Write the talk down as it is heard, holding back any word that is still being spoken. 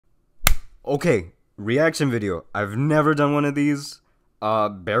Okay, reaction video. I've never done one of these.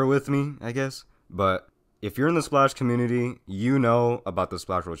 Bear with me, I guess. But if you're in the Splash community, you know about the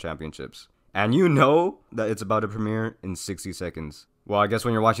Splash World Championships. And you know that it's about to premiere in 60 seconds. Well, I guess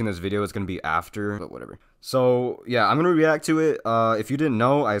when you're watching this video, it's going to be after, but whatever. So, yeah, I'm going to react to it. If you didn't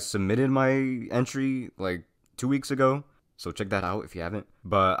know, I submitted my entry like 2 weeks ago. So check that out if you haven't.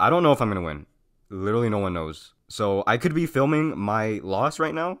 But I don't know if I'm going to win. Literally no one knows. So I could be filming my loss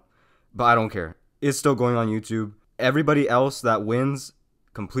right now, but I don't care. It's still going on YouTube. Everybody else that wins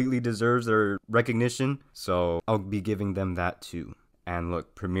completely deserves their recognition. So I'll be giving them that too. And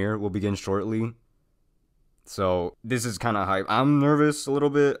look, premiere will begin shortly. So this is kind of hype. I'm nervous a little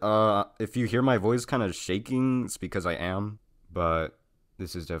bit. If you hear my voice kind of shaking, it's because I am. But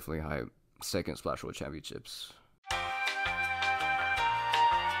this is definitely hype. Second Splash World Championships.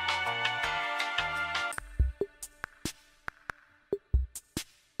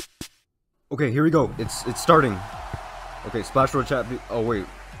 Okay, here we go. It's starting. Okay, Splash World Champion. Oh wait,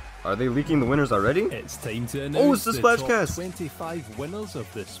 are they leaking the winners already? It's time to announce it's the Splashcast. 25 winners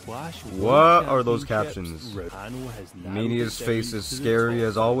of the Splash World What are those Championships. captions? Media's face is scary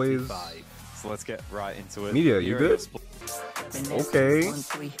as always. So let's get right into it. Media, you good? Okay.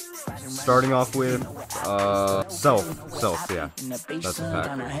 Starting off with Self, yeah. That's a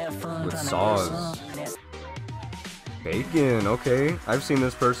pack. With Saws. Bacon, okay. I've seen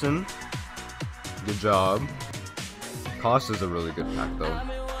this person. Good job. Cost is a really good pack though.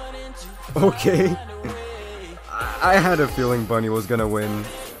 Okay. I had a feeling Bunny was gonna win,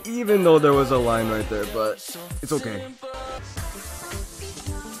 even though there was a line right there, but it's okay.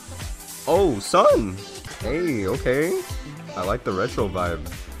 Oh, Sun! Hey, okay. I like the retro vibe.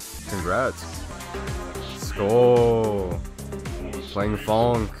 Congrats. Let's go. Playing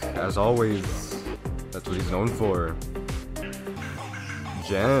Funk, as always. That's what he's known for.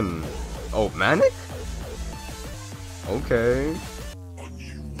 Jen. Oh, Manic? Okay.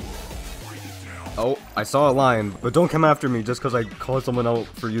 Oh, I saw a line, but don't come after me just because I called someone out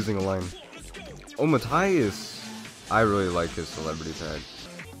for using a line. Oh, Matthias. I really like his celebrity tag.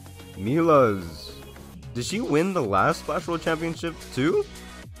 Mila's. Did she win the last Splash World Championship too?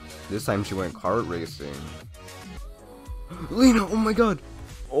 This time she went kart racing. Lena, oh my god.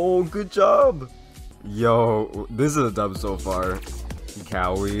 Oh, good job. Yo, this is a dub so far.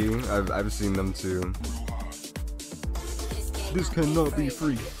 Cowie, I've seen them too. This cannot be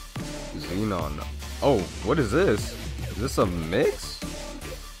free. Xenon. Oh, what is this? Is this a mix?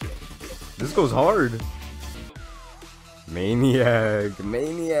 This goes hard. Maniac.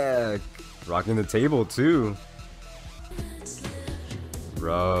 Rocking the table too.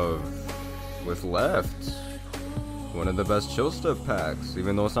 Bruv. With left. One of the best chill step packs,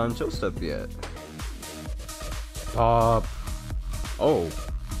 even though it's not in chill step yet. Pop. Oh.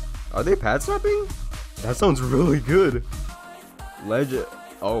 Are they pad snapping? That sounds really good. Legend.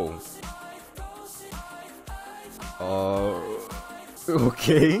 Oh.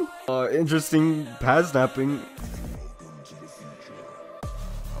 Okay. Interesting pad snapping.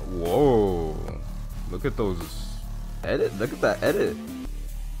 Whoa. Look at those edit. Look at that edit.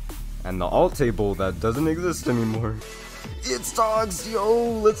 And the alt table that doesn't exist anymore. It's Togs,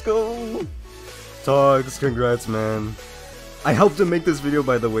 yo, let's go. Togs, congrats, man. I helped him make this video,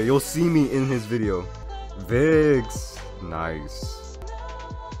 by the way. You'll see me in his video. Vix. Nice.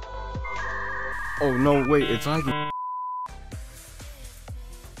 Oh, no, wait, it's lagging.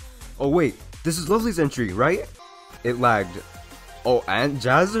 Oh, wait, this is Lovely's entry, right? It lagged. Oh, and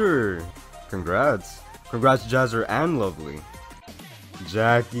Jazzer. Congrats. Congrats, Jazzer and Lovely.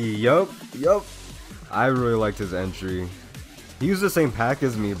 Jackie, yup. I really liked his entry. He used the same pack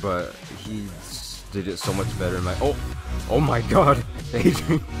as me, but he did it so much better in my— oh my god,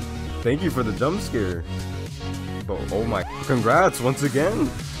 Adrian, thank you for the jump scare. Oh my, congrats once again.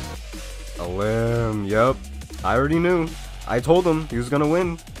 Alim, yup, I already knew. I told him he was gonna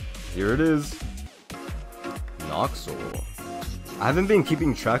win. Here it is. Noxel. I haven't been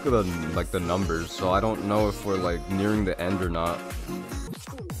keeping track of the numbers, so I don't know if we're like nearing the end or not.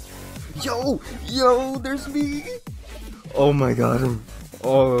 Yo, there's me. Oh my god.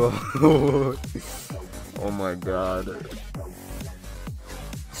 Oh, oh my god.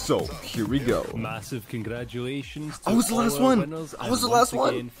 So here we go. Massive congratulations. I was the last one. I was the last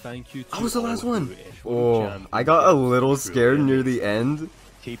one. I was the last one. Oh, I got a little scared near the end.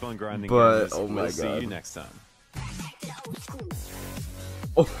 Keep on grinding, but guys. oh my god. See you next time.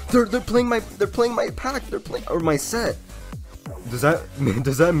 Oh, they're playing my pack. They're playing or my set. Does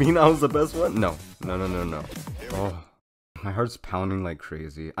that mean I was the best one? No. Oh, my heart's pounding like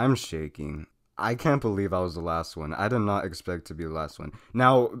crazy. I'm shaking. I can't believe I was the last one. I did not expect to be the last one.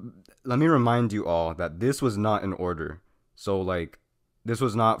 Now, let me remind you all that this was not in order. So, like, this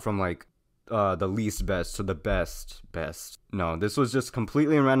was not from, like, the least best to the best. No, this was just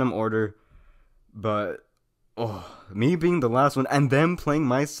completely in random order. But, me being the last one and them playing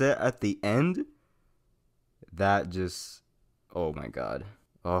my set at the end, that just, oh my god.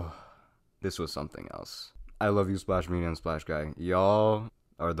 Oh, this was something else. I love you, Splash Media and Splash Guy. Y'all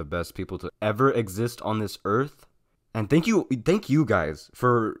are the best people to ever exist on this earth. And thank you guys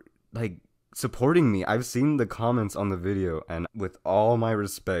for, like, supporting me. I've seen the comments on the video, and with all my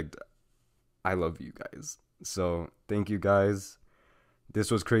respect, I love you guys. So, thank you guys. This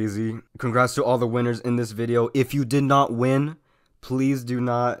was crazy. Congrats to all the winners in this video. If you did not win, please do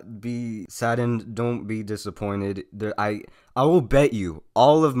not be saddened. Don't be disappointed. I will bet you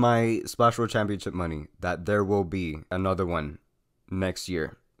all of my Splash World Championship money that there will be another one next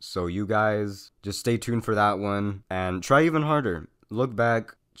year. So you guys just stay tuned for that one and try even harder. Look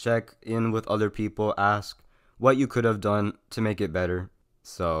back, check in with other people, ask what you could have done to make it better.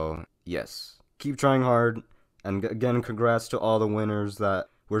 So yes, keep trying hard. And again, congrats to all the winners that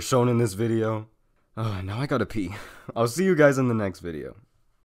were shown in this video. Oh, now I gotta pee. I'll see you guys in the next video.